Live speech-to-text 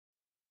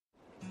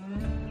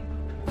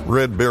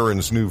Red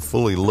Baron's new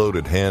fully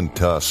loaded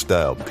hand-tossed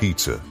style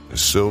pizza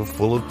is so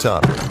full of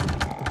toppings.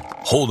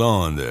 Hold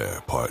on there,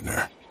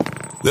 partner.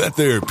 That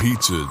there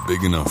pizza is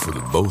big enough for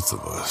the both of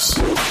us.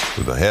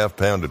 With a half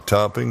pound of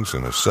toppings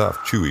and a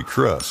soft, chewy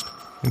crust.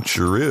 It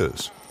sure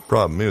is.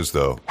 Problem is,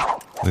 though,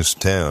 this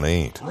town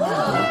ain't.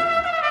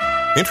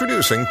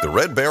 Introducing the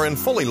Red Baron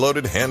fully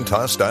loaded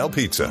hand-tossed style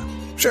pizza.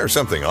 Share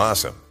something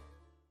awesome.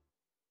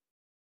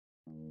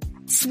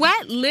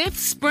 Sweat, lift,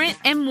 sprint,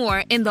 and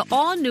more in the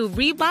all-new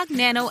Reebok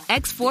Nano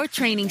X4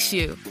 training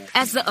shoe.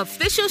 As the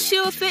official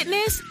shoe of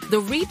fitness, the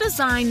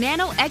redesigned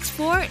Nano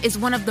X4 is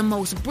one of the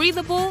most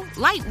breathable,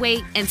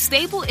 lightweight, and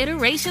stable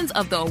iterations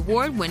of the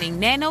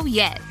award-winning Nano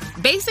yet.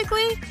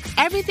 Basically,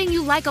 everything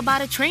you like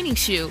about a training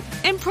shoe,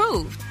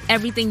 improved.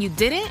 Everything you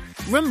didn't,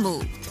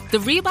 removed. The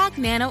Reebok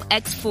Nano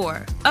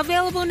X4.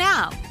 Available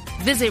now.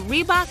 Visit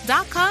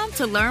Reebok.com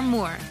to learn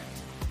more.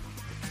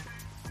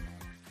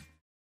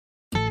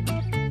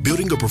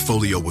 Building a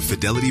portfolio with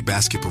Fidelity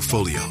Basket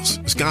Portfolios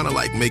is kind of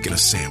like making a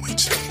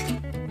sandwich.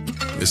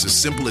 It's as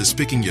simple as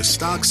picking your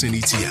stocks and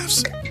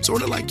ETFs,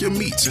 sort of like your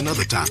meats and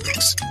other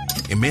toppings,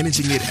 and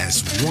managing it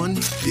as one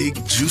big,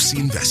 juicy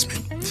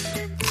investment.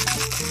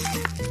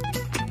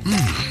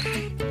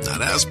 Now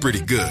that's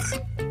pretty good.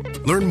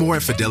 Learn more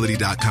at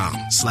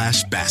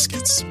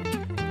Fidelity.com/baskets.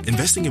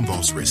 Investing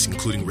involves risk,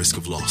 including risk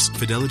of loss.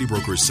 Fidelity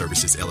Brokerage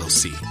Services,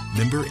 LLC.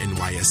 Member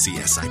NYSE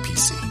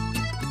SIPC.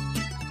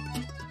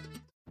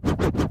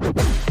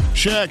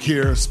 Shaq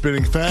here,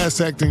 spinning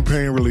fast-acting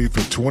pain relief for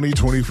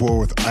 2024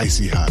 with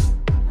Icy Hot.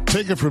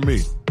 Take it from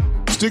me.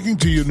 Sticking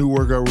to your new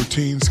workout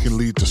routines can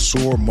lead to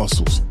sore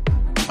muscles.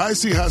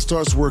 Icy Hot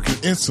starts working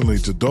instantly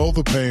to dull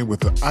the pain with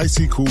the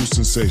icy cool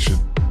sensation.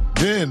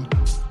 Then,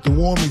 the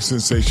warming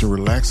sensation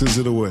relaxes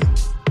it away.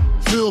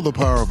 Feel the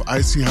power of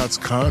Icy Hot's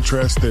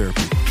contrast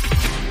therapy.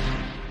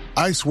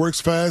 Ice works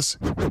fast.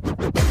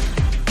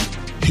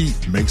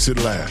 Heat makes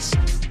it last.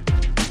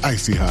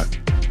 Icy Hot.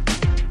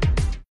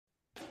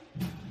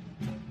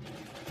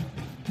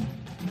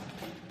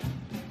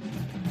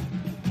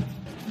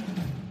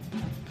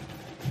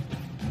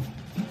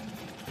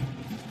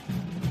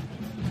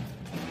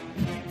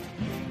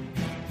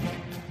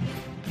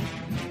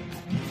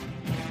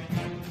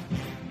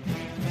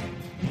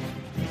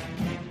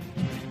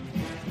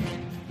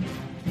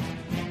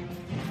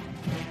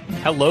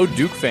 Hello,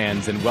 Duke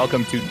fans, and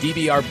welcome to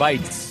DBR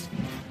Bites,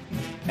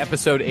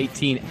 episode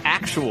 18,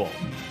 actual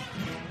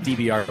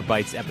DBR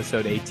Bites,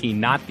 episode 18,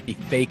 not the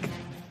fake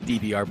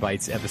DBR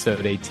Bites,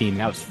 episode 18.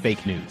 That was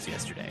fake news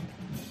yesterday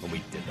when we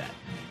did that.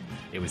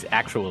 It was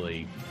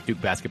actually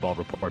Duke Basketball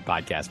Report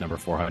podcast number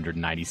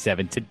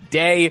 497.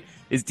 Today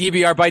is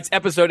DBR Bites,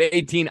 episode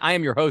 18. I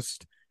am your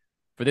host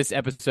for this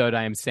episode.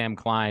 I am Sam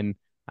Klein.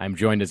 I'm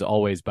joined, as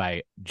always,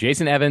 by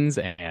Jason Evans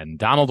and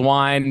Donald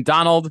Wine.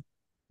 Donald,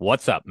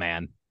 what's up,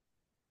 man?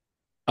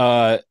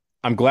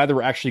 I'm glad that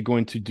we're actually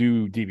going to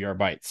do DBR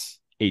Bites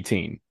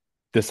 18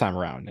 this time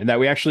around, and that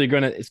we actually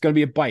it's going to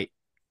be a bite.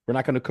 We're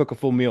not going to cook a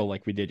full meal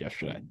like we did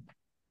yesterday.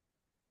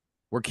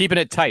 We're keeping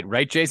it tight,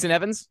 right, Jason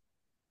Evans?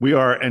 We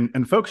are,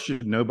 and folks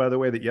should know, by the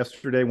way, that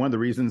yesterday, one of the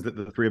reasons that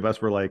the three of us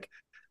were like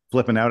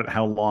flipping out at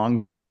how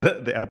long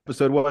the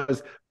episode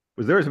was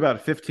there was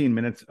about 15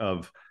 minutes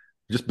of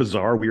just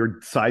bizarre,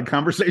 weird side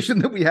conversation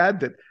that we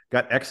had that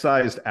got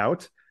excised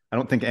out. I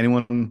don't think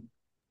anyone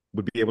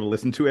would be able to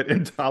listen to it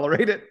and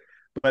tolerate it,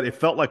 but it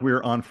felt like we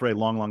were on for a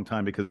long, long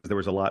time because there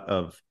was a lot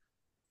of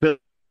that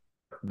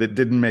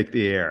didn't make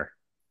the air.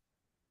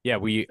 Yeah,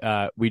 we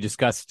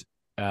discussed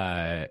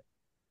what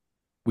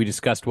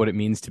it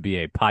means to be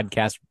a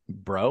podcast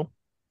bro.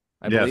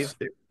 I believe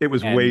it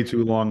was way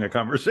too long a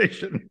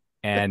conversation.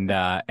 And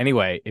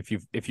anyway, if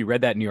you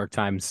read that New York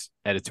Times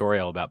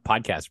editorial about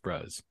podcast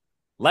bros,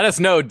 let us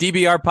know.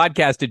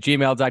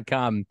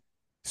 dbrpodcast@gmail.com.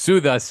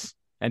 Soothe us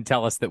and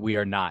tell us that we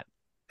are not.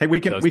 Hey, we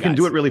can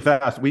do it really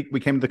fast. We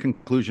came to the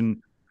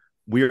conclusion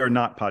we are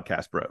not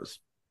podcast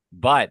bros,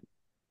 but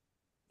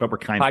we're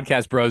kind of.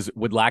 Podcast bros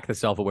would lack the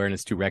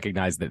self-awareness to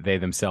recognize that they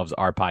themselves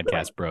are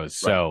podcast bros.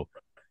 So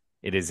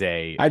it is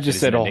a. I just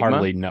said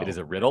wholeheartedly no. It is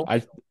a riddle.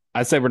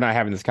 I said we're not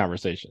having this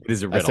conversation. It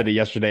is a riddle. I said it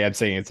yesterday. I'm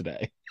saying it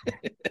today.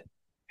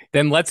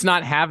 Then let's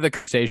not have the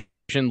conversation.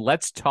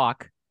 Let's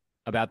talk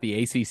about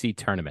the ACC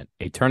tournament,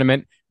 a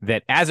tournament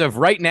that, as of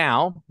right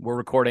now, we're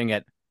recording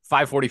at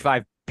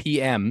 5:45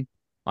 p.m.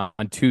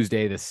 on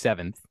Tuesday, the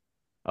 7th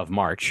of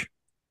March.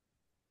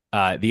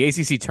 The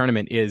ACC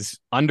tournament is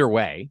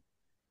underway,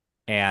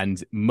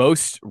 and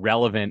most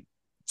relevant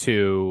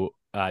to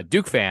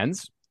Duke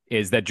fans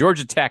is that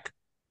Georgia Tech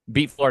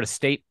beat Florida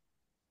State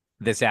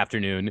this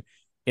afternoon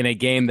in a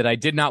game that I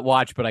did not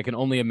watch, but I can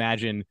only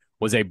imagine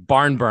was a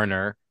barn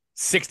burner.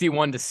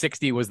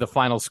 61-60 was the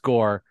final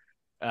score,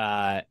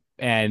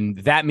 and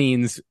that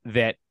means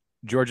that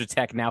Georgia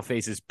Tech now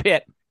faces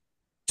Pitt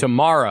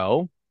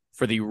tomorrow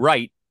for the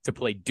right to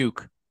play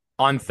Duke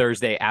on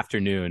Thursday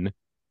afternoon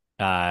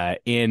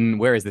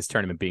where is this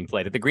tournament being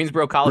played? At the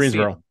Greensboro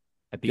Coliseum. Greensboro.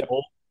 At the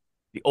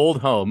old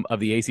home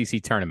of the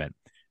ACC tournament.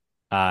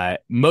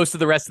 Most of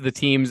the rest of the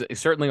teams,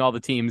 certainly all the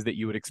teams that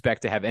you would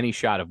expect to have any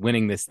shot of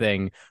winning this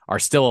thing, are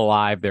still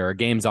alive. There are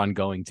games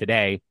ongoing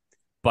today,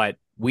 but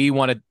we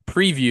want to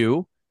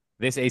preview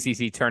this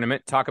ACC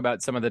tournament, talk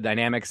about some of the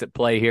dynamics at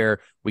play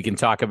here. We can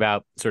talk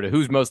about sort of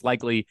who's most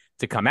likely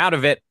to come out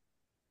of it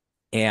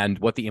and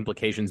what the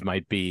implications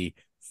might be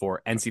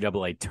for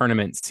NCAA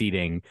tournament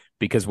seeding,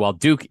 because while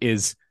Duke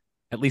is,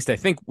 at least I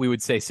think we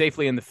would say,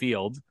 safely in the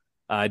field,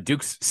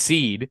 Duke's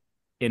seed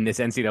in this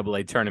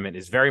NCAA tournament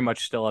is very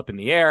much still up in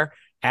the air,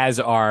 as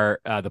are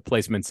the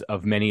placements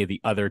of many of the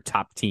other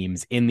top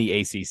teams in the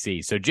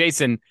ACC. So,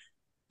 Jason,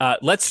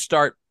 let's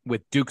start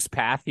with Duke's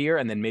path here,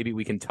 and then maybe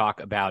we can talk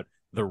about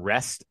the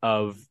rest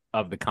of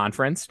the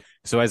conference.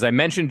 So, as I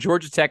mentioned,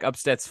 Georgia Tech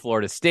upsets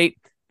Florida State.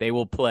 They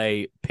will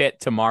play Pitt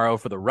tomorrow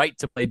for the right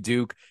to play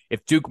Duke.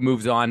 If Duke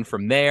moves on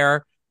from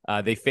there,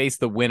 they face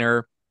the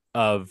winner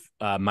of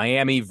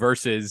Miami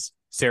versus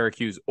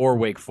Syracuse or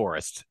Wake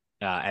Forest.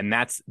 And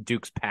that's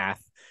Duke's path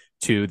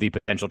to the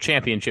potential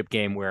championship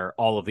game, where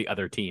all of the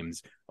other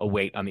teams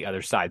await on the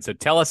other side. So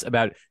tell us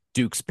about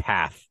Duke's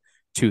path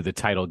to the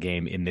title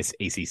game in this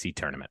ACC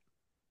tournament.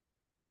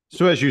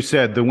 So as you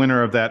said, the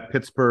winner of that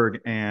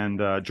Pittsburgh and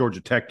Georgia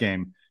Tech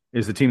game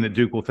is the team that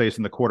Duke will face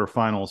in the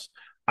quarterfinals.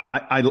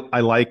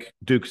 I like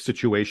Duke's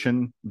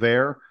situation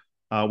there.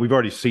 We've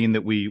already seen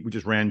that we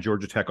just ran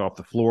Georgia Tech off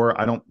the floor.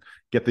 I don't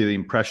get the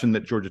impression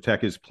that Georgia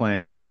Tech is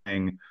playing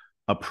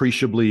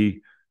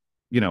appreciably,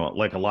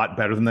 like a lot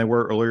better than they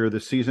were earlier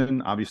this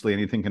season. Obviously,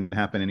 anything can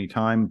happen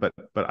anytime, but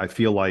I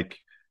feel like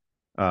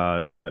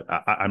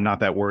I'm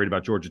not that worried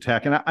about Georgia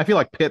Tech. And I feel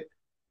like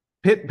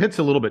Pitt's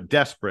a little bit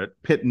desperate.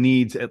 Pitt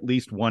needs at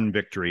least one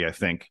victory, I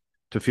think,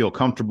 to feel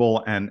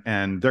comfortable.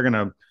 And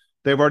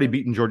they've already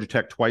beaten Georgia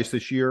Tech twice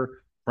this year.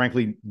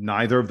 Frankly,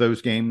 neither of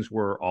those games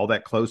were all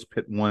that close.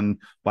 Pitt won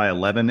by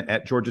 11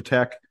 at Georgia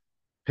Tech.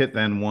 Pitt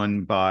then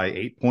won by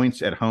 8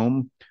 points at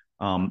home.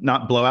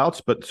 Not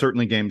blowouts, but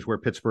certainly games where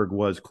Pittsburgh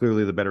was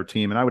clearly the better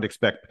team. And I would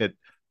expect Pitt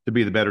to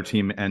be the better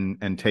team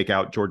and take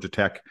out Georgia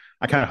Tech.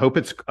 I kind of hope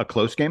it's a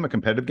close game, a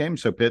competitive game.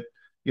 So Pitt,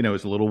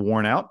 is a little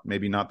worn out,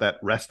 maybe not that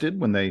rested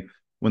when they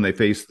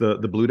face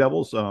the Blue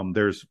Devils.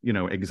 There's,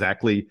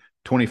 exactly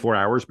 24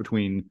 hours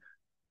between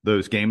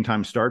those game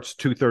time starts.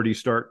 2:30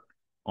 start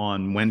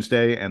on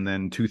Wednesday, and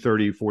then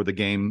 2:30 for the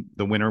game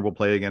the winner will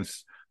play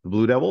against the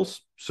Blue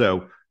Devils.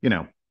 So,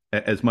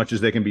 as much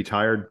as they can be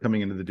tired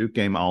coming into the Duke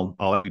game,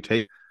 I'll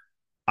take.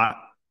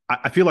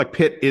 I feel like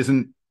Pitt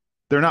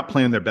they're not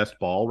playing their best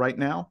ball right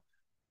now.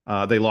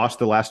 They lost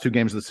the last two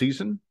games of the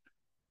season.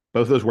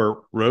 Both of those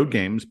were road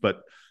games,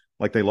 but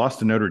like they lost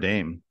to Notre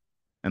Dame,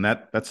 and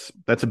that's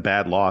a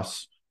bad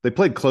loss. They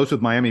played close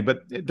with Miami,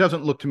 but it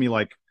doesn't look to me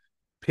like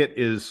Pitt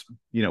is,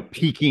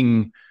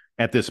 peaking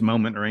at this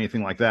moment or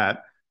anything like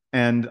that.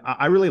 And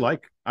I really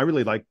like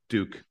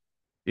Duke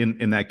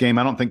in that game.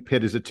 I don't think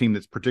Pitt is a team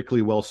that's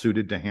particularly well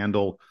suited to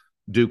handle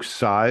Duke's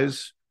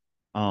size.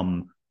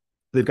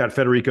 They've got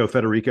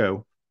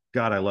Federico.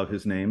 God, I love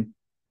his name.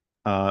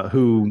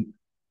 Who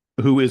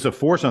is a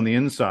force on the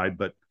inside,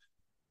 but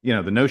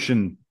the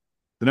notion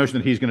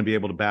that he's going to be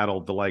able to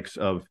battle the likes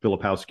of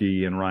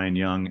Filipowski and Ryan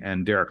Young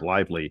and Derek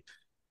Lively,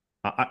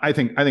 I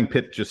think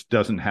Pitt just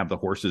doesn't have the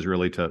horses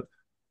really to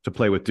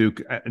play with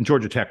Duke, and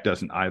Georgia Tech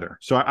doesn't either.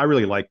 So I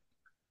really like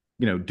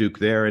Duke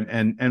there,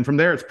 and from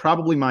there it's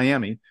probably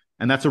Miami,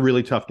 and that's a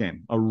really tough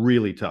game.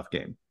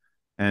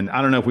 And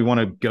I don't know if we want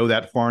to go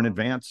that far in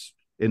advance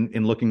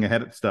in looking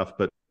ahead at stuff,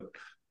 but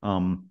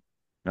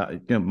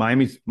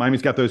Miami's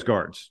got those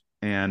guards,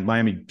 and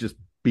Miami just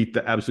beat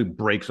the absolute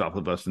brakes off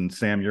of us. And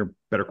Sam, you're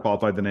better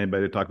qualified than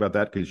anybody to talk about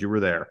that because you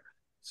were there.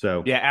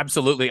 So yeah,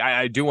 absolutely.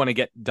 I do want to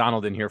get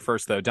Donald in here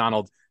first, though.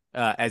 Donald,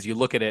 as you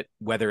look at it,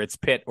 whether it's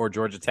Pitt or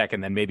Georgia Tech,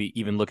 and then maybe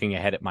even looking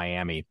ahead at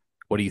Miami,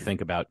 what do you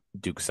think about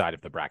Duke's side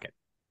of the bracket?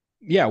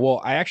 Yeah,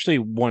 well, I actually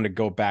want to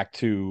go back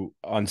to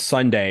on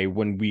Sunday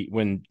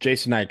when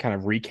Jason and I kind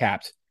of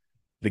recapped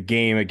the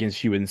game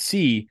against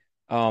UNC.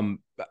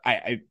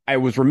 I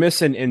was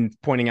remiss in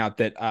pointing out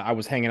that I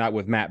was hanging out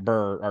with Matt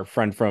Burr, our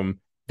friend from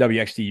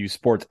WXDU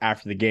Sports,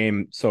 after the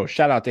game. So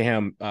shout out to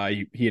him.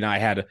 He and I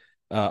had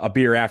a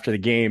beer after the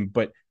game,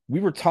 but we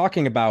were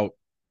talking about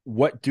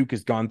what Duke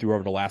has gone through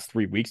over the last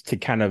 3 weeks to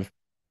kind of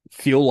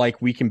feel like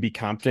we can be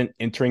confident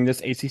entering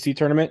this ACC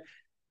tournament.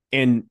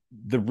 And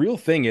the real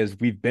thing is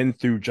we've been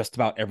through just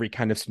about every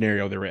kind of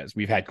scenario there is.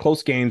 We've had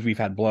close games. We've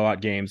had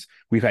blowout games.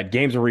 We've had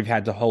games where we've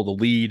had to hold a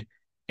lead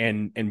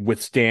and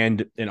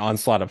withstand an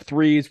onslaught of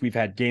threes. We've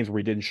had games where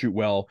we didn't shoot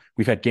well.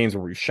 We've had games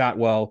where we shot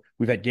well.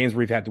 We've had games where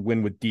we've had to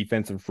win with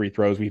defense and free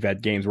throws. We've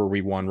had games where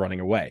we won running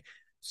away.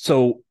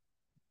 So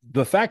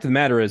the fact of the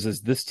matter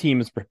is this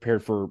team is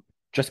prepared for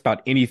just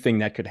about anything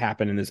that could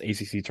happen in this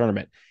ACC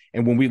tournament.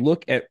 And when we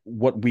look at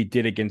what we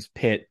did against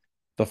Pitt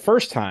the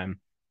first time,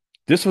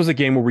 this was a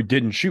game where we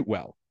didn't shoot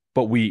well,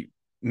 but we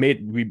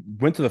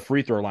went to the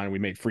free throw line and we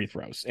made free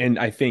throws. And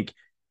I think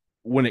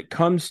when it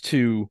comes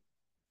to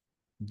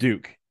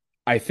Duke,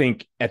 I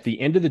think at the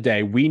end of the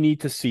day, we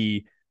need to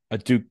see a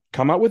Duke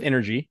come out with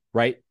energy,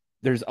 right?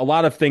 There's a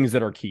lot of things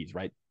that are keys,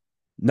 right?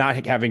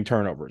 not having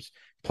turnovers,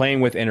 playing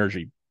with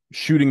energy,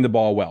 shooting the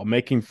ball well,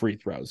 making free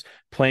throws,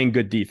 playing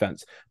good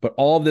defense. But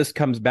all of this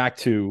comes back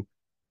to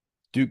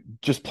Duke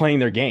just playing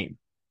their game.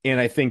 And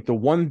I think the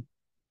one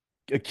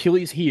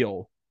Achilles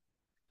heel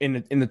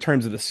in the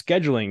terms of the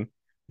scheduling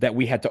that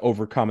we had to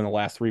overcome in the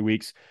last 3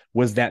 weeks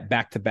was that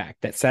back-to-back,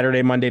 that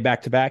Saturday, Monday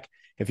back-to-back.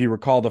 If you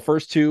recall the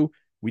first two,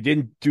 we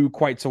didn't do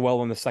quite so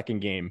well in the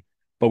second game,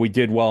 but we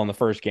did well in the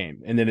first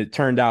game. And then it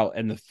turned out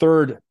in the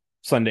third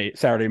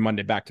Saturday,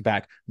 Monday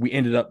back-to-back, we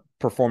ended up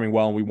performing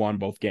well and we won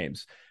both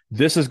games.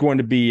 This is going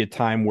to be a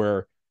time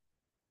where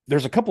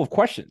there's a couple of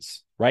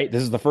questions, right?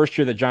 This is the first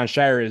year that Jon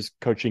Scheyer is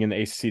coaching in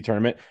the ACC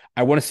tournament.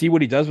 I want to see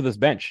what he does with his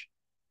bench.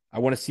 I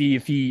want to see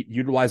if he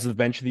utilizes the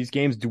bench in these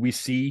games. Do we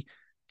see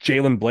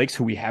Jalen Blakes,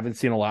 who we haven't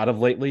seen a lot of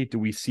lately? Do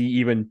we see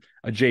even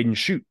a Jaden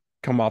Shoot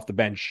come off the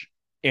bench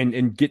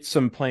and get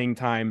some playing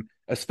time,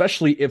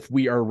 especially if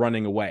we are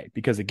running away?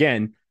 Because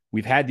again,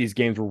 we've had these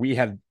games where we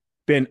have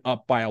been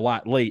up by a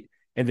lot late,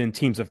 and then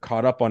teams have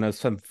caught up on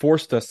us and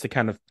forced us to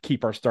kind of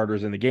keep our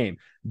starters in the game.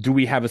 Do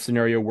we have a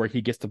scenario where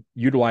he gets to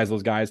utilize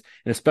those guys?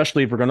 And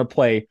especially if we're going to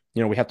play,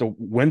 we have to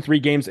win 3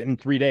 games in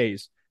 3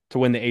 days to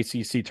win the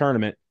ACC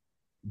tournament.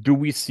 Do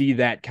we see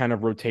that kind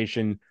of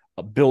rotation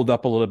build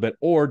up a little bit,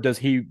 or does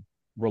he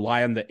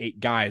rely on the 8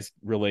 guys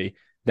really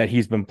that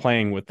he's been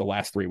playing with the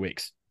last 3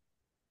 weeks?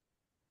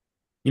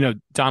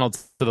 Donald,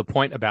 to the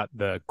point about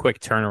the quick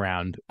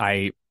turnaround,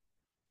 I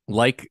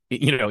like,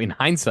 in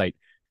hindsight,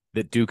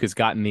 that Duke has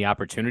gotten the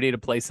opportunity to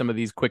play some of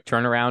these quick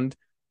turnaround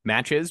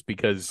matches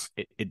because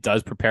it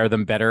does prepare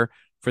them better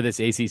for this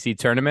ACC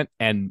tournament.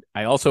 And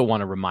I also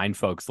want to remind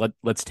folks,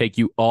 let's take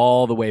you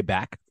all the way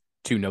back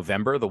to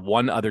November, the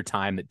one other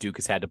time that Duke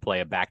has had to play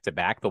a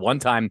back-to-back. The one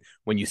time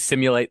when you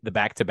simulate the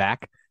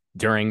back-to-back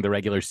during the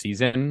regular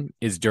season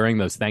is during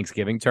those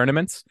Thanksgiving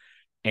tournaments.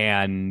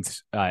 And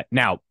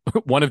now,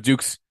 one of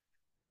Duke's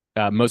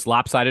most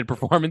lopsided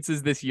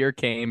performances this year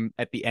came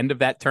at the end of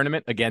that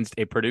tournament against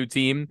a Purdue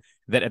team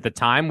that at the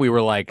time we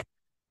were like,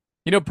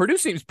 Purdue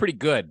seems pretty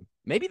good.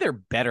 Maybe they're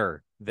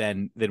better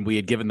than we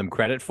had given them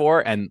credit for.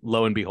 And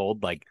lo and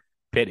behold, like,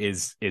 Pitt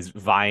is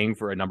vying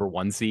for a number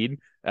 1 seed.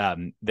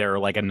 They're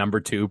like a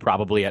number 2,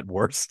 probably at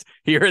worst,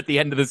 here at the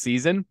end of the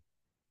season.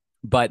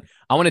 But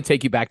I want to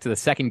take you back to the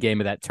second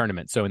game of that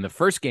tournament. So in the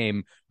first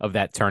game of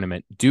that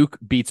tournament, Duke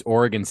beats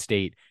Oregon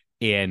State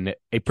in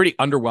a pretty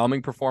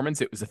underwhelming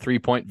performance. It was a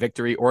 3-point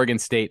victory. Oregon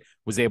State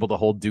was able to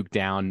hold Duke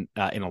down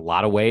in a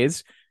lot of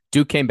ways.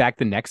 Duke came back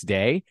the next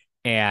day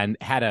and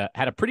had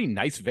a pretty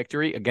nice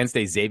victory against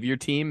a Xavier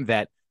team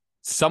that,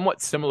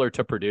 somewhat similar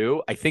to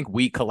Purdue, I think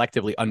we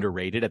collectively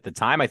underrated at the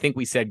time. I think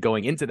we said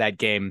going into that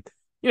game,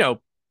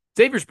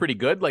 Xavier's pretty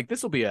good. Like,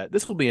 this will be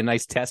a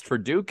nice test for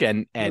Duke,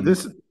 and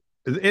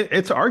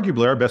it's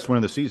arguably our best win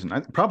of the season.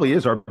 It probably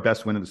is our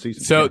best win of the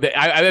season. So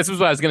this is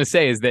what I was going to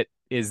say,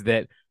 is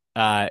that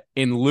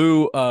in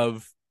lieu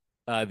of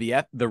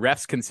the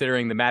refs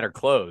considering the matter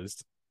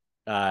closed,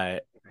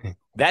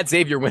 that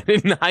Xavier win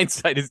in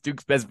hindsight is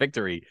Duke's best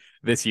victory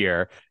this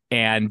year.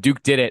 And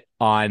Duke did it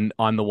on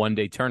the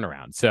one-day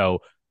turnaround.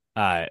 So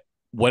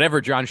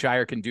whatever Jon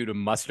Scheyer can do to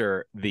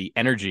muster the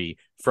energy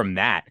from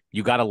that,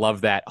 you got to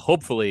love that.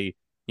 Hopefully,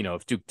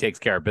 if Duke takes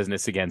care of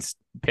business against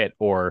Pitt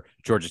or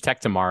Georgia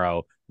Tech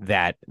tomorrow,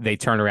 that they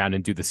turn around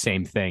and do the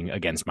same thing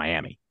against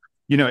Miami.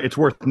 It's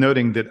worth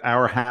noting that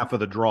our half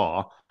of the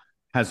draw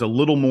has a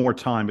little more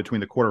time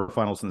between the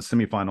quarterfinals and the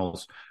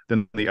semifinals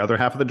than the other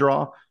half of the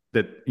draw.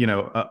 That,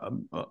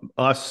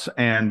 us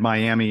and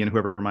Miami and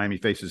whoever Miami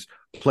faces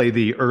play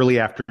the early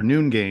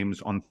afternoon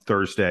games on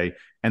Thursday.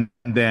 And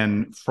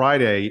then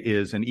Friday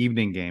is an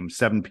evening game,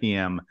 7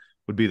 p.m.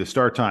 would be the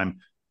start time.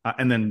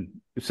 And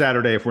then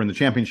Saturday, if we're in the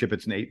championship,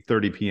 it's an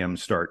 8:30 p.m.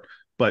 start.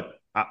 But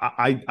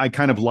I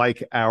kind of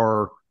like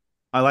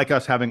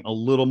us having a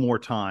little more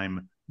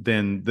time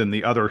than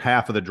the other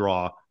half of the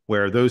draw,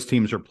 where those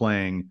teams are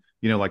playing,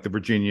 like the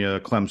Virginia,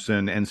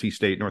 Clemson, NC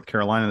State, North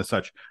Carolina, and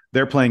such.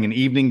 They're playing an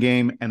evening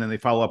game, and then they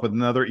follow up with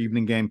another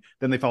evening game.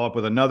 Then they follow up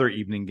with another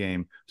evening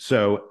game.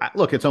 So,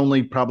 look, it's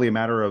only probably a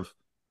matter of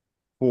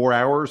 4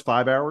 hours,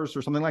 5 hours,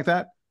 or something like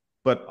that.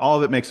 But all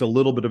of it makes a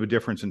little bit of a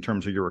difference in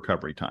terms of your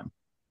recovery time.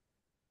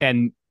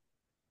 And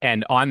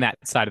on that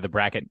side of the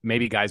bracket,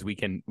 maybe, guys, we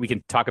can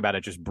talk about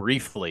it just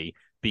briefly,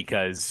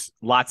 because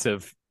lots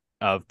of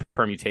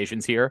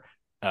permutations here.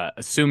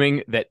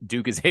 Assuming that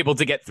Duke is able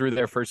to get through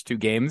their first 2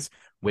 games,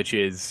 which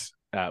is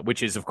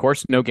of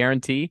course no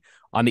guarantee.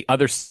 On the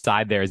other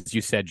side there, as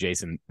you said,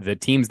 Jason, the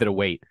teams that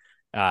await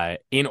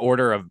in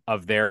order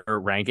of their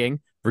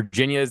ranking,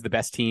 Virginia is the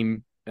best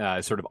team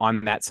sort of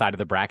on that side of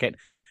the bracket.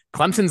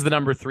 Clemson's the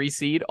number 3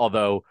 seed,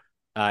 although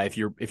if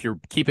you're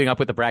keeping up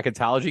with the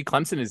bracketology,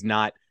 Clemson is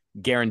not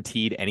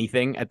guaranteed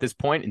anything at this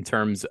point in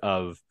terms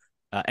of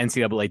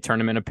NCAA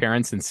tournament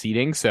appearance and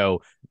seeding.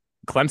 So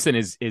Clemson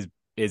is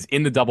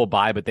in the double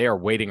bye, but they are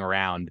waiting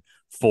around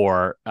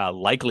for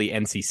likely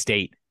NC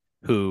State,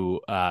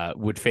 who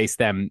would face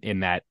them in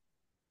that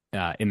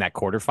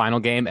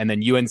quarterfinal game, and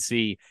then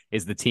UNC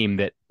is the team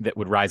that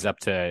would rise up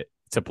to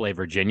to play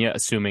Virginia,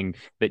 assuming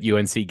that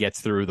UNC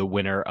gets through the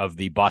winner of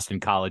the Boston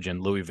College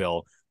and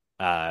Louisville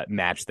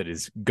match that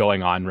is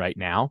going on right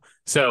now.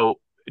 So,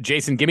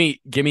 Jason, give me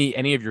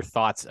any of your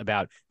thoughts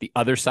about the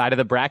other side of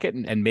the bracket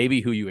and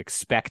maybe who you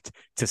expect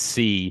to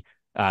see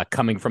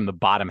coming from the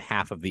bottom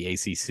half of the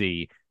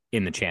ACC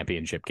in the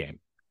championship game.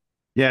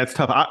 Yeah, it's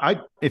tough.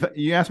 If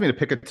you ask me to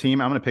pick a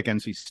team, I'm going to pick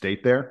NC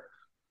State there.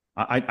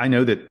 I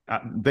know that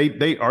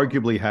they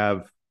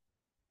arguably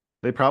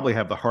they probably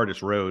have the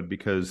hardest road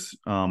because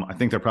I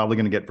think they're probably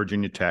going to get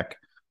Virginia Tech,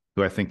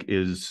 who I think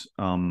is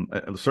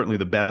certainly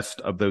the best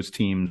of those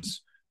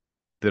teams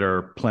that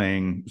are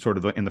playing sort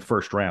of in the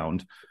first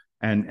round.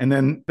 And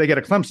then they get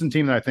a Clemson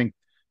team that I think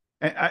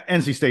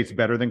NC State's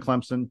better than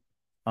Clemson.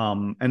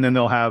 And then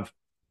they'll have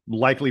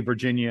likely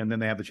Virginia, and then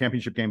they have the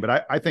championship game.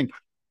 But I think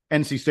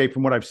NC State,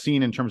 from what I've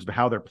seen in terms of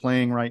how they're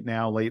playing right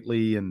now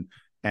lately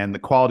and the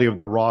quality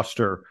of the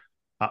roster,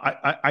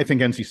 I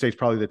think NC State's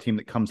probably the team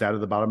that comes out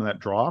of the bottom of that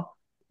draw.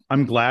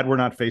 I'm glad we're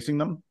not facing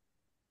them.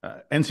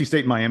 NC State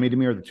and Miami, to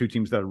me, are the two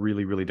teams that I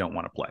really, really don't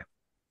want to play.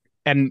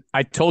 And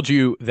I told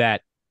you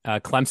that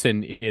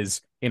Clemson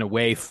is, in a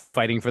way,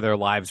 fighting for their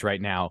lives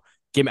right now.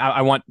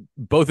 I want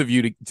both of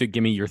you to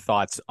give me your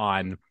thoughts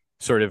on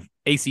sort of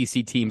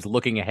ACC teams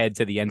looking ahead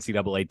to the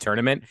NCAA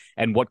tournament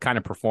and what kind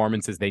of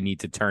performances they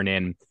need to turn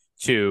in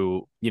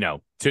to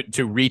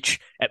reach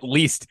at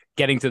least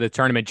getting to the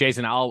tournament.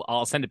 Jason,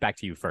 I'll send it back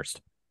to you first.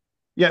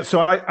 Yeah, so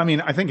I mean,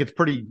 I think it's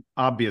pretty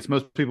obvious.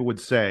 Most people would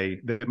say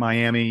that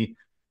Miami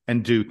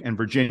and Duke and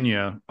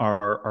Virginia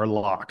are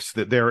locks,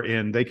 that they're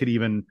in. They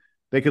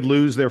could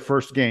lose their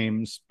first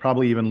games,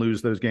 probably even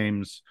lose those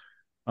games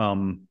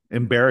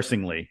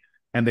embarrassingly,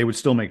 and they would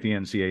still make the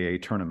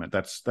NCAA tournament.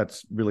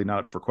 That's really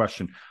not up for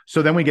question.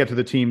 So then we get to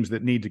the teams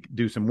that need to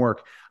do some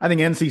work. I think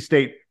NC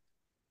State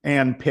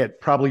and Pitt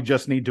probably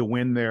just need to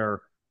win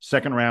their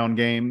second round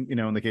game.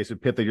 In the case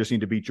of Pitt, they just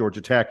need to beat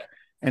Georgia Tech.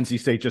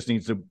 NC State just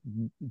needs to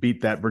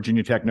beat that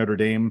Virginia Tech Notre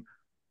Dame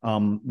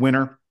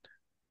winner.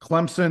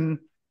 Clemson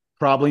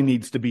probably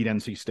needs to beat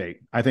NC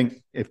State. I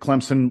think if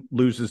Clemson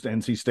loses to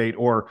NC State,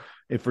 or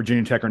if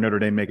Virginia Tech or Notre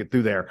Dame make it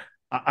through there,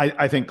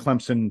 I think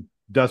Clemson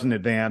doesn't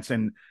advance.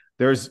 And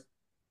there's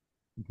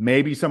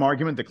maybe some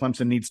argument that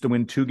Clemson needs to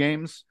win 2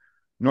 games.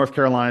 North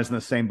Carolina's in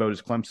the same boat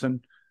as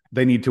Clemson.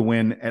 They need to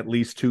win at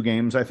least 2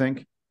 games, I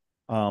think,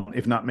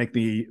 if not make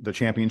the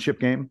championship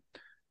game.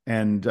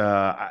 And,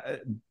 I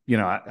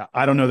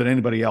don't know that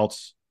anybody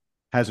else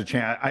has a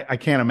chance. I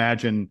can't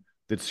imagine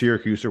that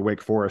Syracuse or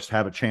Wake Forest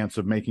have a chance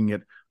of making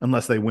it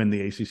unless they win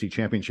the ACC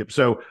championship.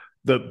 So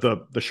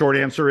the short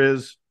answer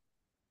is,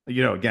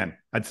 again,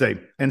 I'd say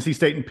NC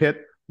State and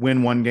Pitt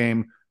win 1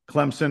 game.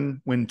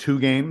 Clemson win 2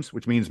 games,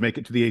 which means make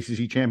it to the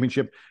ACC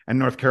championship. And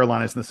North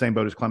Carolina's in the same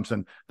boat as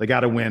Clemson. They got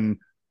to win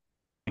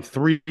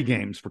 3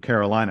 games for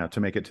Carolina to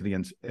make it to the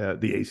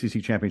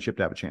ACC championship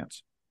to have a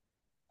chance.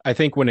 I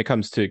think when it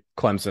comes to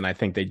Clemson, I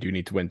think they do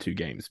need to win 2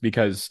 games,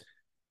 because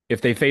if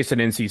they face an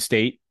NC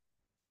State,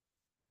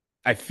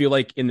 I feel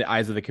like in the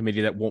eyes of the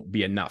committee, that won't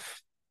be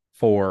enough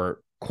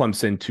for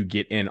Clemson to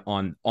get in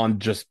on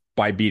just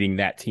by beating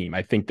that team.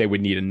 I think they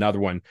would need another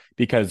one,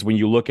 because when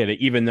you look at it,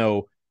 even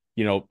though,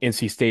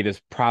 NC State is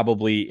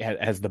probably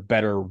has the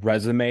better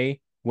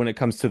resume when it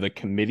comes to the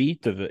committee,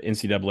 to the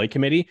NCAA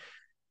committee,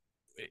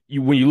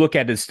 when you look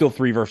at it, it's still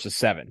 3 versus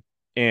 7.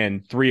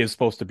 And 3 is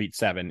supposed to beat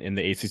 7 in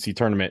the ACC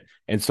tournament.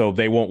 And so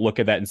they won't look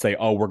at that and say,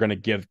 oh, we're going to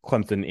give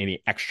Clemson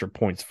any extra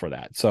points for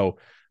that. So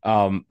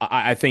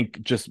I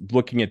think just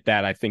looking at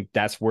that, I think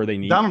that's where they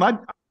need.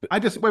 Donald, I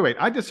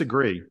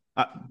disagree.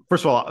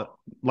 First of all,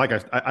 like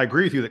I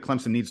agree with you that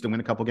Clemson needs to win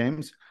a couple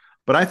games,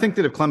 but I think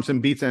that if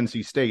Clemson beats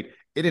NC State,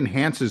 it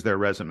enhances their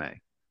resume.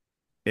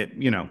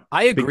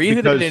 I agree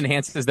that it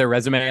enhances their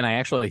resume, and I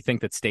actually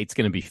think that State's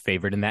going to be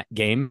favored in that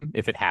game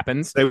if it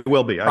happens. They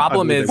will be.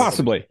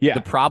 Possibly. Yeah.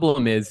 The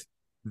problem is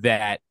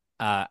that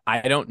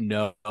I don't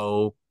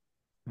know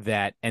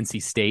that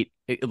NC State,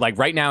 like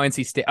right now,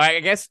 NC State, I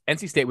guess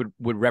NC State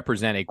would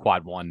represent a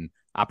quad 1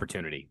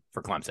 opportunity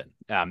for Clemson.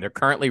 They're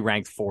currently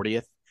ranked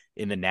 40th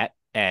in the net,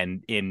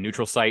 and in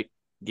neutral site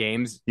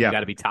games, you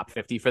got to be top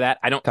 50 for that.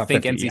 I don't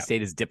think NC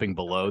State is dipping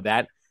below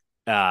that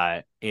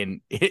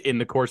in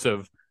the course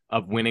of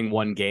winning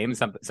 1 game.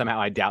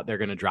 Somehow I doubt they're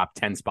going to drop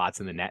 10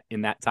 spots in the net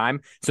in that time.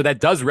 So that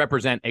does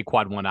represent a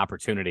quad 1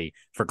 opportunity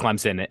for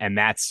Clemson. And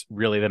that's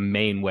really the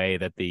main way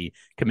that the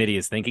committee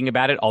is thinking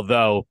about it.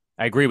 Although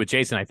I agree with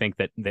Jason, I think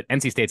that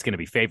NC State's going to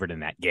be favored in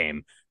that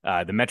game.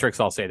 The metrics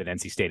all say that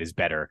NC State is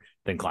better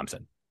than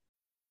Clemson.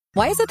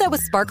 Why is it that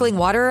with sparkling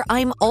water,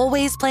 I'm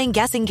always playing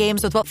guessing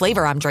games with what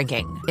flavor I'm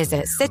drinking? Is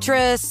it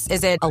citrus?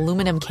 Is it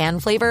aluminum can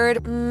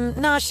flavored?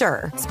 Not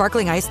sure.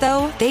 Sparkling ice,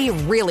 though, they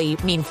really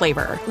mean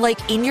flavor.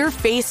 Like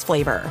in-your-face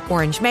flavor.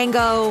 Orange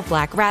mango,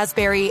 black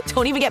raspberry.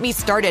 Don't even get me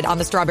started on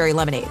the strawberry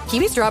lemonade.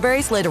 Kiwi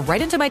Strawberry slid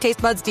right into my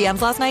taste buds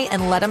DMs last night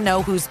and let them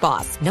know who's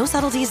boss. No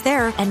subtleties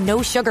there, and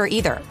no sugar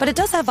either. But it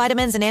does have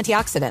vitamins and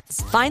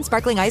antioxidants. Find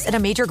sparkling ice at a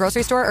major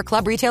grocery store or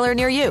club retailer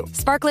near you.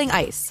 Sparkling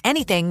ice.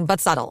 Anything but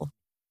subtle.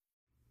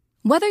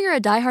 Whether you're a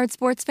diehard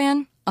sports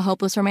fan a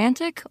hopeless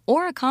romantic,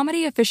 or a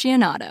comedy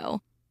aficionado,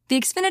 the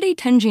Xfinity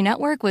 10G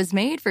network was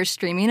made for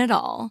streaming it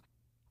all.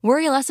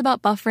 Worry less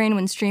about buffering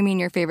when streaming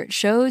your favorite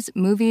shows,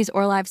 movies,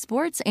 or live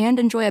sports, and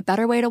enjoy a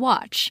better way to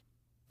watch.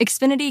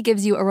 Xfinity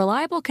gives you a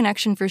reliable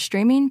connection for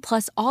streaming,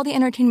 plus all the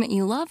entertainment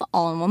you love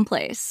all in one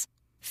place.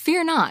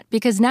 Fear not,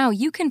 because now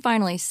you can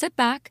finally sit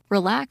back,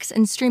 relax,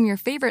 and stream your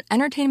favorite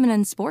entertainment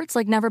and sports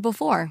like never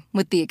before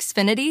with the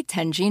Xfinity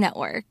 10G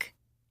network.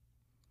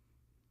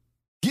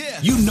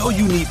 You know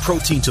you need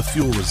protein to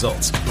fuel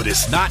results, but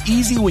it's not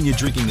easy when you're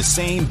drinking the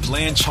same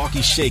bland,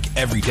 chalky shake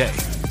every day.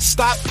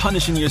 Stop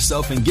punishing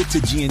yourself and get to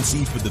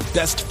GNC for the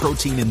best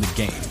protein in the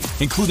game,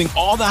 including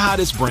all the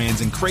hottest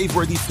brands and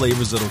crave-worthy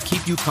flavors that'll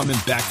keep you coming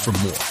back for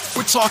more.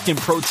 We're talking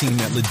protein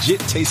that legit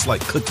tastes like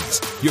cookies,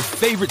 your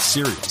favorite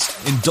cereals,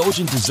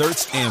 indulgent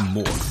desserts, and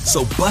more.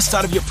 So bust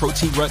out of your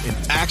protein rut and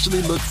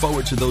actually look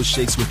forward to those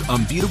shakes with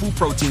unbeatable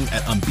protein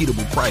at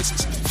unbeatable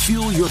prices.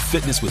 Fuel your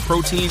fitness with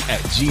protein at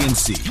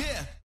GNC.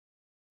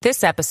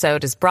 This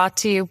episode is brought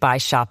to you by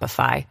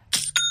Shopify.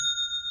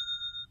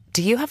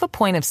 Do you have a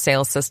point of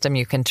sale system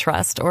you can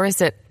trust, or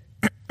is it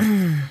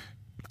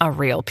a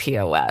real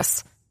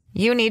POS?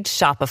 You need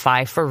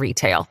Shopify for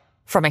retail.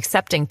 From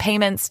accepting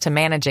payments to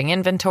managing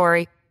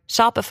inventory,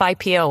 Shopify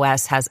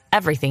POS has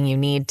everything you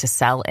need to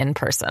sell in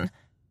person.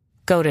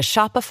 Go to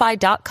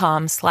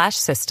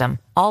shopify.com/system,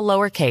 all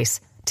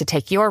lowercase, to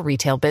take your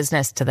retail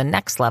business to the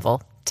next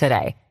level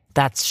today.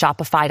 That's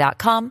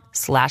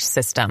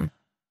shopify.com/system.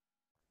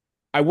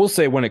 I will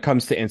say when it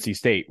comes to NC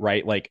State,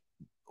 right, like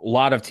a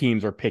lot of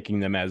teams are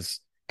picking them as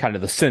kind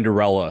of the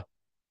Cinderella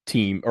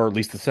team, or at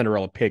least the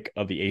Cinderella pick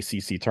of the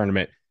ACC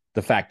tournament.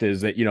 The fact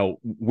is that, you know,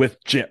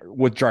 with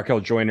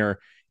Jarkel Joyner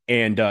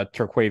and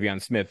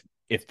Terquavion Smith,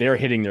 if they're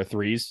hitting their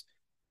threes,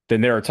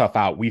 then they're a tough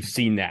out. We've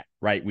seen that,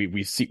 right? We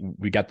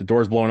got the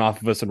doors blown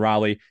off of us in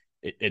Raleigh.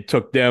 It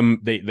took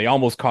them, they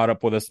almost caught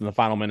up with us in the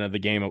final minute of the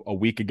game a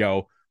week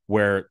ago,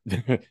 where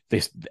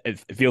it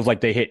feels like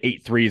they hit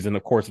 8 threes in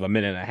the course of a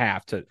minute and a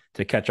half to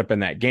catch up in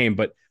that game.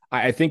 But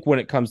I think when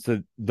it comes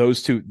to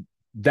those two,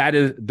 that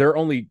is their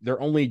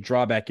only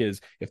drawback is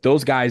if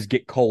those guys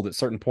get cold at a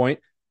certain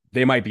point,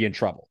 they might be in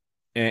trouble.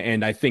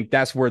 And I think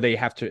that's where they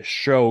have to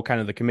show kind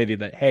of the committee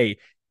that, hey,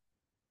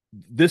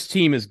 this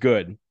team is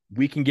good.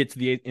 We can get to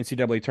the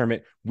NCAA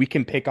tournament. We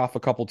can pick off a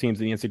couple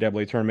teams in the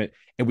NCAA tournament,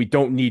 and we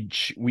don't need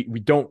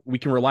we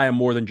can rely on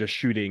more than just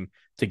shooting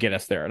to get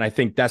us there. And I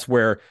think that's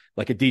where,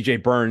 like a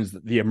DJ Burns,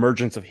 the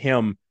emergence of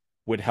him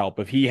would help.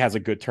 If he has a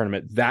good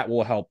tournament, that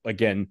will help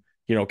again,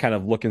 you know, kind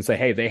of look and say,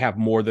 hey, they have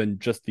more than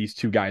just these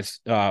two guys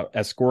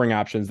as scoring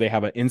options. They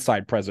have an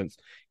inside presence,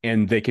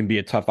 and they can be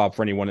a tough out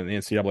for anyone in the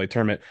NCAA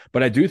tournament.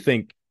 But I do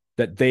think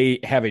that they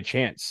have a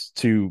chance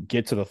to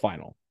get to the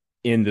final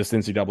in this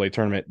NCAA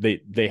tournament.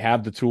 They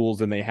have the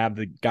tools and they have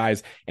the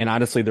guys, and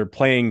honestly, they're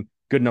playing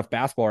good enough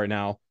basketball right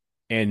now.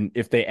 And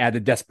if they add the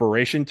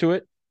desperation to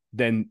it,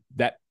 then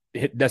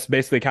that's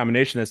basically a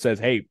combination that says,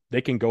 hey,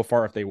 they can go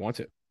far if they want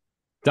to.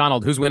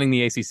 Donald, who's winning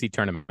the ACC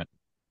tournament?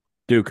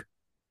 Duke.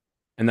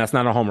 And that's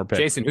not a homer pick.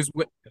 Jason, who's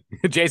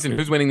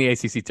winning the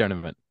ACC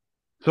tournament?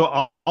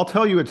 So I'll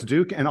tell you it's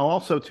Duke, and I'll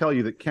also tell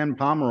you that Ken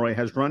Pomeroy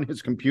has run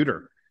his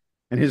computer,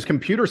 and his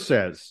computer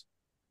says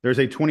there's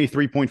a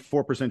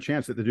 23.4%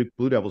 chance that the Duke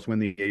Blue Devils win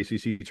the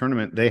ACC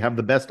tournament. They have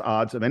the best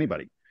odds of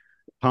anybody.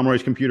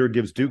 Pomeroy's computer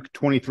gives Duke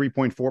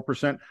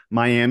 23.4%,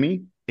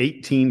 Miami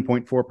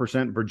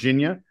 18.4%,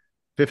 Virginia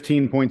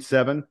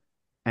 15.7%,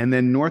 and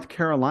then North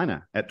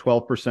Carolina at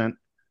 12%.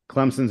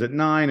 Clemson's at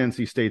 9%,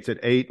 NC State's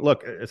at 8%.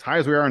 Look, as high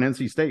as we are on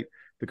NC State,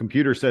 the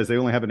computer says they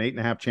only have an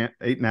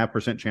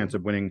 8.5% chance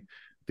of winning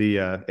the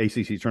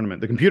ACC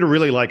tournament. The computer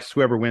really likes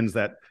whoever wins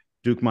that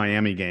Duke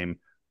Miami game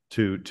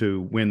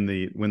to win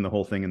the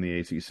whole thing in the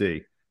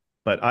ACC.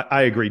 But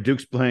I agree,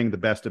 Duke's playing the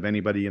best of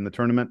anybody in the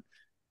tournament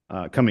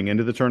coming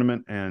into the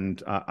tournament,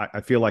 and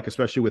I feel like,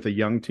 especially with a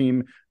young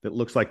team that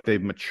looks like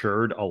they've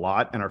matured a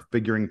lot and are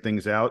figuring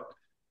things out,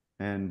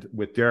 and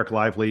with Derek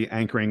Lively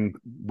anchoring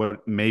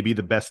what may be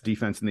the best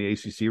defense in the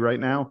ACC right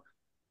now.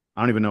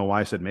 I don't even know why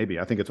I said maybe.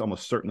 I think it's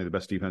almost certainly the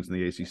best defense in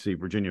the ACC.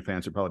 Virginia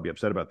fans would probably be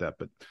upset about that,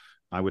 but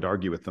I would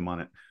argue with them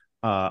on it.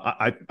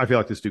 I feel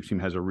like this Duke team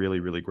has a really,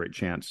 really great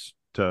chance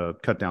to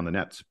cut down the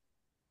nets.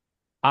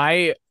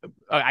 I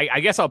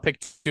guess I'll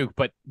pick Duke,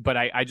 but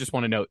I just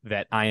want to note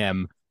that I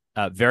am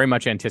very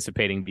much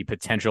anticipating the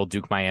potential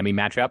Duke-Miami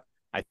matchup.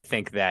 I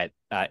think that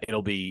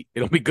it'll be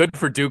good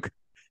for Duke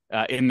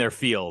in their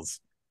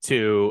fields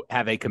to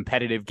have a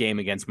competitive game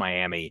against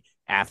Miami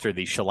after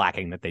the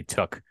shellacking that they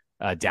took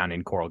down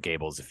in Coral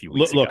Gables a few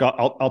weeks ago. Look,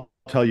 I'll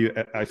tell you,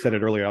 I said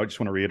it earlier, I just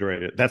want to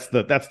reiterate it. That's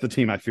the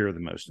team I fear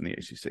the most in the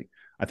ACC.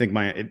 I think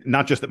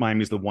not just that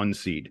Miami's the 1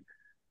 seed,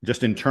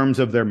 just in terms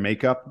of their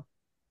makeup,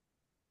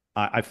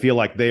 I feel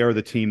like they are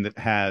the team that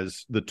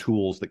has the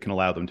tools that can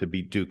allow them to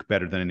beat Duke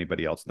better than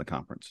anybody else in the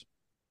conference.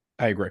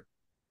 I agree.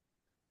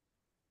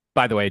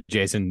 By the way,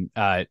 Jason,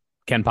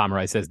 Ken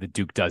Pomeroy says that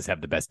Duke does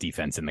have the best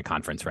defense in the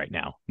conference right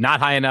now.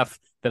 Not high enough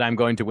that I'm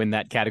going to win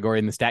that category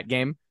in the stat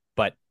game,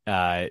 but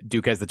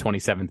Duke has the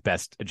 27th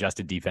best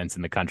adjusted defense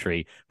in the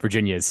country.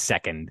 Virginia is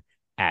second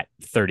at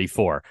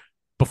 34.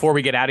 Before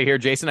we get out of here,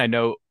 Jason, I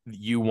know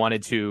you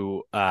wanted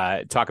to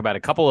talk about a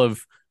couple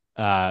of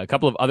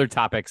other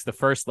topics. The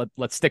first,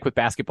 let's stick with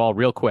basketball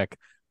real quick.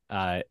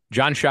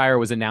 Jon Scheyer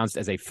was announced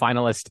as a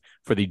finalist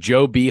for the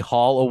Joe B.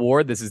 Hall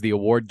Award. This is the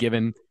award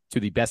given to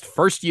the best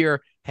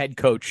first-year head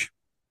coach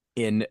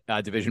in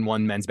Division I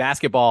men's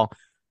basketball.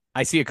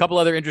 I see a couple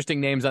other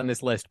interesting names on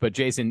this list, but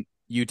Jason,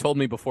 you told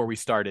me before we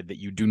started that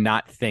you do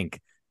not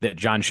think that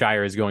Jon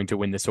Scheyer is going to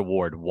win this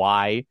award.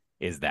 Why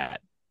is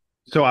that?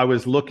 So I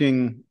was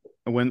looking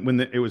when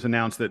it was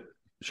announced that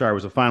Scheyer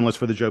was a finalist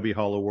for the Joe B.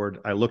 Hall Award.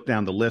 I looked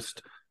down the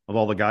list of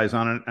all the guys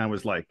on it, and I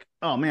was like,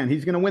 oh man,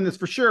 he's going to win this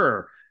for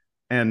sure.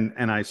 And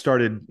I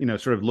started,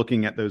 sort of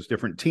looking at those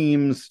different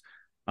teams.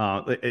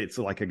 It's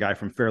like a guy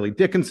from Fairleigh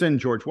Dickinson,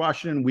 George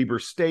Washington, Weber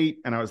State.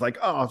 And I was like,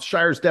 oh,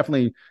 Shirer's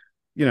definitely,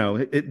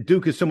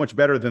 Duke is so much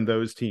better than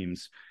those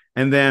teams.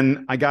 And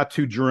then I got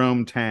to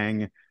Jerome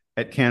Tang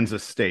at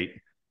Kansas State.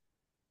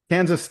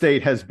 Kansas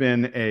State has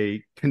been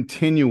a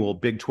continual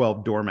Big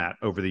 12 doormat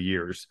over the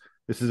years.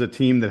 This is a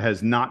team that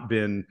has not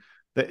been,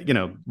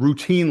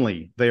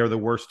 routinely, they are the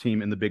worst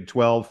team in the Big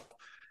 12.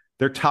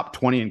 They're top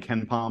 20 in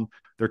KenPom.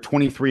 They're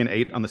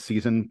 23-8 on the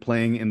season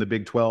playing in the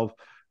Big 12.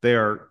 They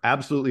are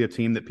absolutely a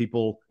team that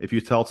people, if you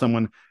tell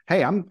someone,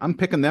 hey, I'm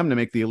picking them to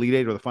make the Elite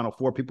Eight or the Final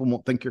Four, people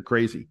won't think you're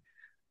crazy.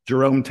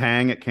 Jerome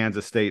Tang at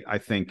Kansas State, I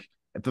think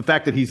the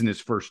fact that he's in his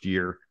first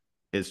year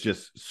is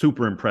just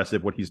super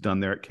impressive what he's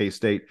done there at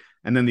K-State.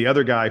 And then the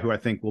other guy who I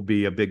think will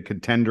be a big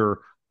contender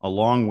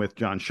along with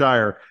Jon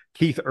Scheyer,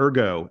 Keith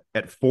Ergo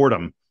at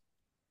Fordham.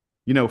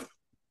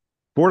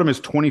 Fordham is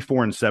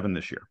 24-7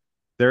 this year.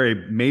 They're a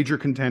major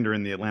contender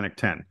in the Atlantic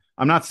 10.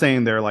 I'm not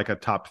saying they're like a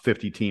top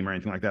 50 team or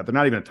anything like that. They're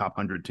not even a top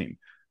 100 team.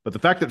 But the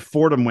fact that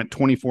Fordham went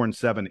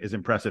 24-7 is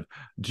impressive.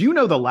 Do you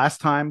know the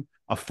last time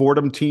a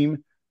Fordham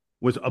team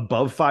was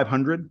above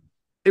 500?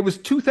 It was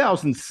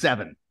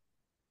 2007.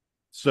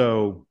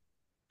 So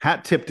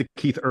hat tip to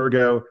Keith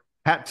Ergo,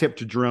 hat tip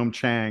to Jerome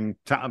Tang.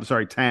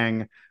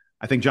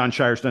 I think Jon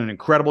Scheyer's done an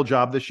incredible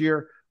job this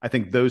year. I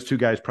think those two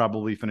guys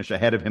probably finish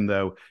ahead of him,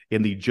 though,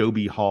 in the Joe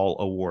B. Hall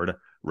Award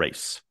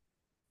race.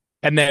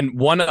 And then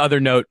one other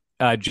note,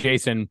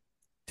 Jason,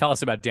 tell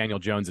us about Daniel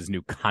Jones's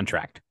new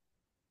contract.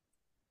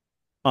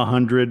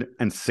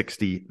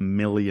 $160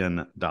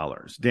 million.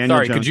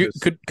 Sorry,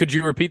 could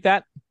you repeat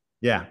that?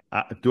 Yeah.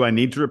 Do I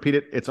need to repeat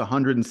it? It's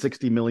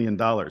 $160 million.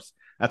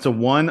 That's a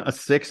 1, a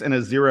 6, and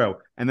a 0,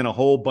 and then a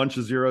whole bunch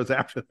of zeros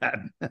after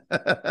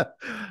that.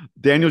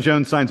 Daniel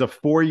Jones signs a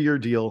 4-year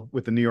deal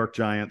with the New York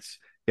Giants.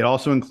 It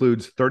also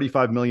includes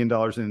 $35 million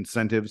in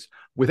incentives.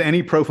 With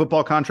any pro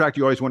football contract,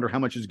 you always wonder how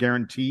much is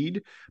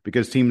guaranteed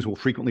because teams will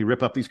frequently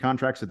rip up these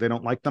contracts if they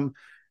don't like them.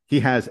 He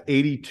has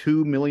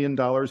 $82 million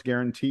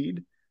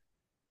guaranteed.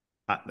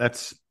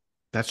 That's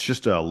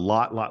just a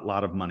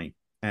lot of money.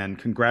 And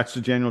congrats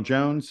to Daniel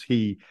Jones.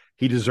 He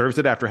deserves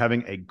it after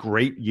having a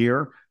great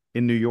year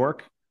in New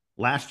York.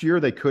 Last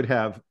year, they could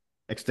have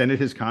extended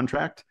his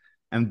contract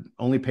and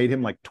only paid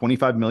him like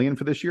 $25 million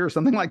for this year or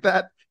something like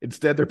that.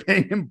 Instead, they're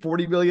paying him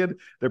 $40 million.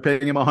 They're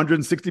paying him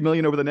 $160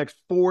 million over the next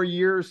 4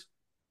 years.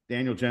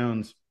 Daniel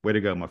Jones, way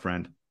to go, my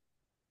friend.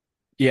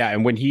 Yeah,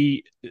 and when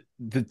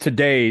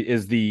today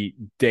is the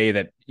day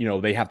that,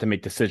 they have to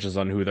make decisions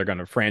on who they're going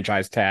to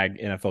franchise tag.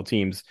 NFL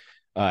teams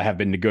have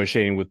been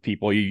negotiating with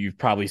people. You've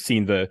probably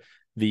seen the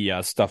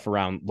stuff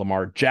around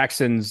Lamar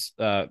Jackson's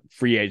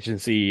free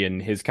agency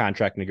and his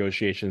contract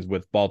negotiations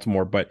with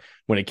Baltimore. But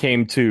when it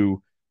came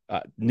to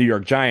New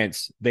York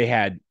Giants, they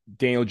had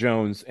Daniel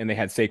Jones and they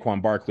had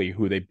Saquon Barkley,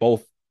 who they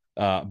both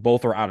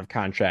are out of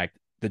contract.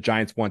 The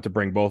Giants want to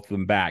bring both of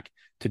them back.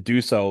 To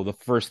do so, the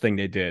first thing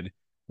they did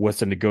was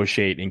to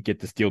negotiate and get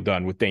this deal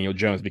done with Daniel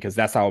Jones, because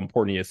that's how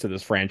important he is to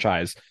this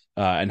franchise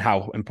and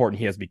how important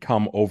he has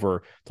become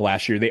over the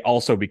last year. They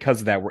also,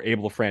 because of that, were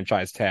able to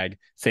franchise tag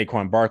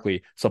Saquon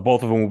Barkley. So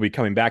both of them will be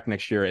coming back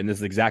next year. And this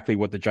is exactly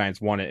what the Giants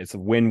wanted. It's a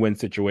win-win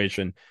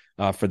situation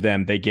for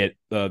them. They get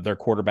their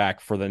quarterback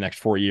for the next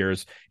 4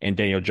 years, and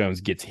Daniel Jones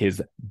gets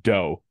his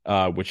dough,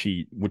 which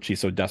he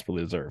so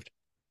desperately deserved.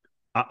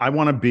 I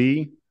want to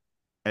be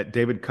at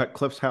David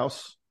Cutcliffe's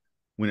house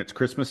when it's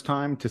Christmas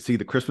time to see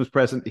the Christmas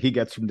present he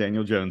gets from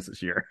Daniel Jones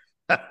this year.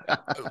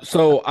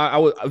 So I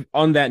was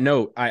on that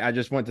note. I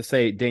just want to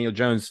say Daniel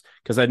Jones,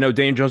 because I know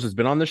Daniel Jones has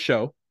been on the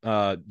show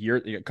a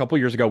couple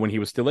years ago when he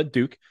was still at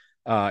Duke.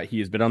 He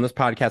has been on this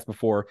podcast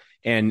before,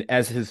 and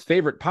as his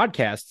favorite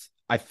podcasts,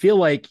 I feel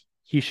like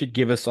he should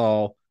give us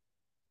all,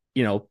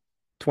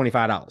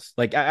 $25.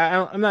 Like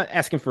I'm not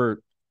asking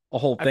for a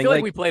whole thing. I feel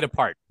like we played a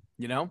part,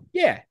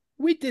 Yeah.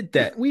 We did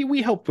that.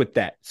 We helped with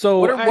that. So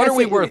what are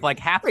we worth? Like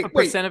half a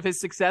percent of his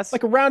success?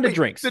 Like a round of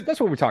drinks. That's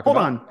what we're talking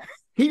about. Hold on.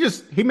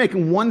 He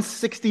making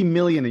 $160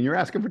 million, and you're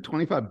asking for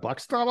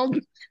 $25, Donald?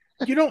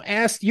 You don't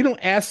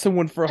ask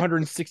someone for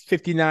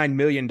 $159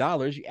 million.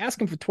 You ask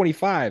them for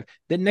 25.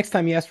 Then next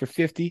time you ask for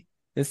 50,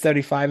 then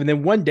 75, and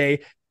then one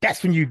day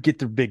that's when you get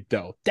the big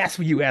dough. That's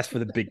when you ask for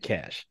the big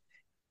cash.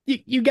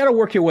 You got to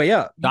work your way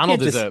up.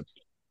 Donald is a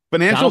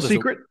financial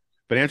secret.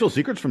 Financial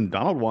secrets from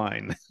Donald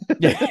Wine.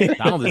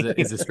 Donald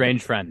is a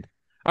strange friend.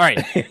 All right.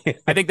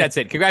 I think that's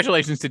it.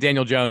 Congratulations to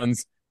Daniel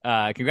Jones.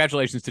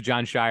 Congratulations to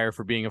Jon Scheyer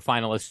for being a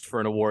finalist for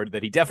an award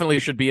that he definitely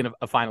should be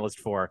a finalist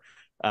for.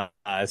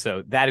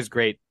 So that is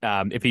great.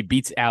 If he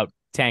beats out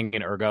Tang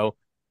and Ergo,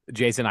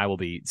 Jason and I will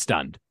be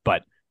stunned.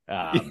 But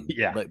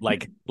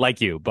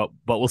like you. But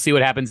we'll see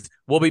what happens.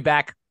 We'll be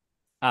back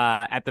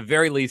at the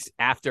very least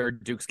after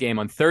Duke's game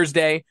on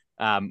Thursday.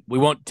 We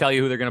won't tell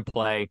you who they're going to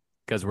play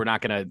because we're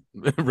not going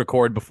to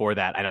record before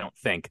that, I don't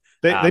think.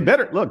 They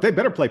better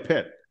play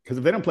Pitt, because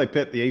if they don't play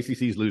Pitt, the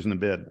ACC is losing the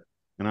bid,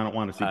 and I don't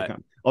want to see the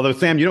conference. Although,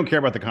 Sam, you don't care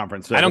about the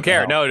conference. So I don't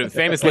care. No,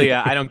 famously,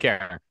 I don't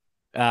care.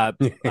 On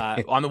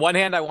the one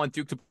hand, I want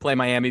Duke to play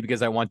Miami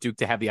because I want Duke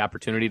to have the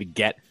opportunity to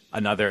get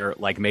another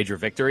major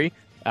victory.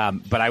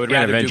 But I would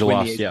rather Duke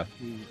win the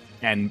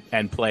ACC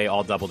and play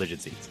all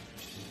double-digit seeds.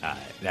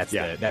 That's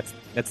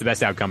the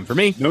best outcome for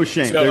me. No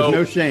shame. So, there's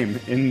no shame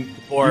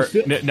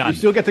none. You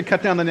still get to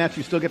cut down the nets.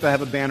 You still get to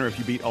have a banner if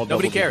you beat all.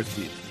 Nobody cares.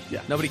 Seeds.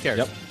 Yeah, nobody cares.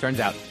 Yep. Turns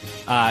out.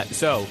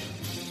 So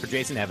for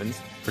Jason Evans,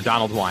 for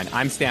Donald Wine,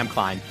 I'm Sam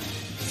Klein.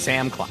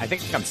 I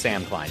think I'm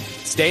Sam Klein.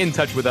 Stay in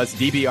touch with us.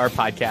 DBR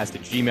Podcast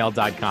at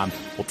gmail.com.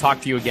 We'll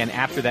talk to you again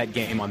after that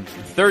game on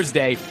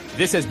Thursday.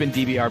 This has been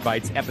DBR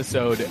Bites,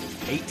 episode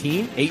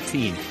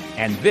 18,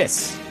 and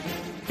this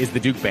is the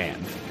Duke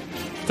Band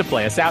to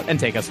play us out and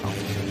take us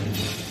home.